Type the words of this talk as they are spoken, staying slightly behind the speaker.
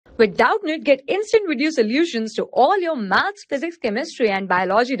With Doubtnut, get instant video solutions to all your maths, physics, chemistry, and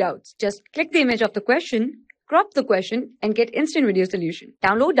biology doubts. Just click the image of the question, crop the question, and get instant video solution.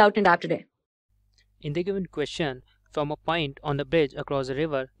 Download Doubtnut app today. In the given question, from a point on the bridge across a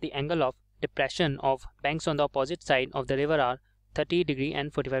river, the angle of depression of banks on the opposite side of the river are 30 degree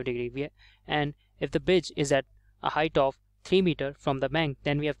and 45 degree. And if the bridge is at a height of 3 meters from the bank,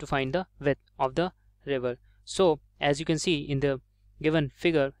 then we have to find the width of the river. So as you can see in the given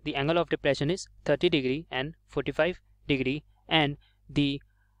figure, the angle of depression is 30 degree and 45 degree, and the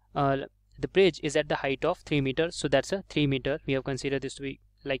bridge is at the height of 3 meters, so that's a 3 meter. We have considered this to be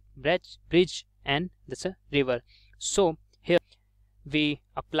like bridge and that's a river. So here we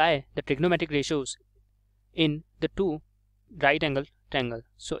apply the trigonometric ratios in the two right angle triangle.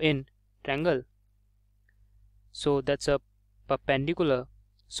 So in triangle, so that's a perpendicular.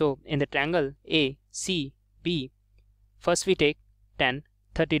 So in the triangle ACB, first we take tan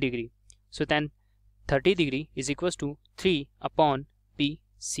 30 degree. So tan 30 degree is equals to 3 upon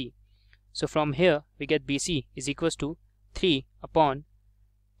BC. So from here we get BC is equals to 3 upon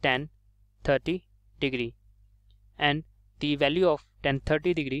tan 30 degree, and the value of tan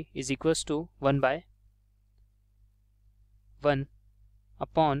 30 degree is equals to 1 by 1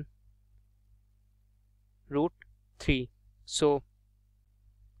 upon root 3. So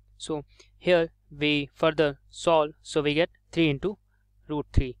here we further solve, so we get 3 into root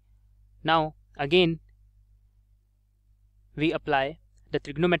 3. Now again we apply the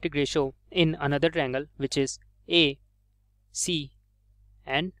trigonometric ratio in another triangle, which is A, C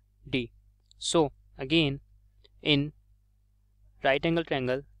and D. So again in right angle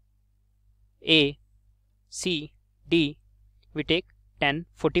triangle A, C, D, we take tan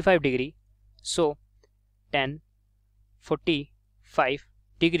 45 degree. So tan 45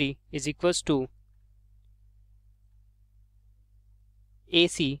 degree is equals to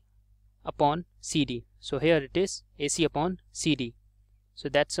AC upon CD. So here it is AC upon CD. So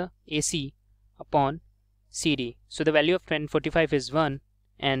that's a AC upon CD. So the value of tan 45 is 1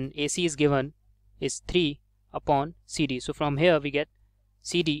 and AC is given is 3 upon CD. So from here we get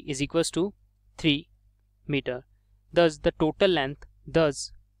CD is equals to 3 meter. Thus the total length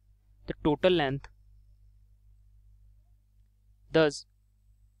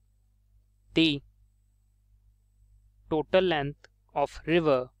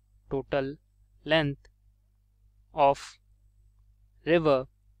of river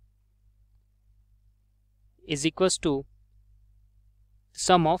is equals to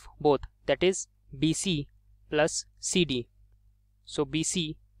sum of both, that is BC plus CD. So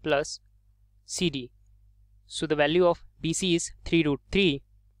BC plus CD. So the value of BC is 3 root 3.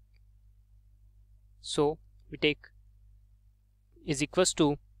 So we take is equals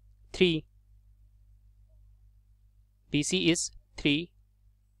to 3. BC is 3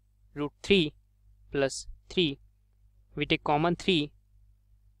 root 3 plus 3. We take common 3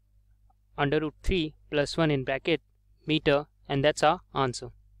 under root 3 plus 1 in bracket meter, and that's our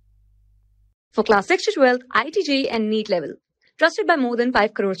answer. For class 6 to 12, IIT JEE and NEET level. Trusted by more than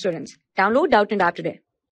 5 crore students. Download Doubtnut app today.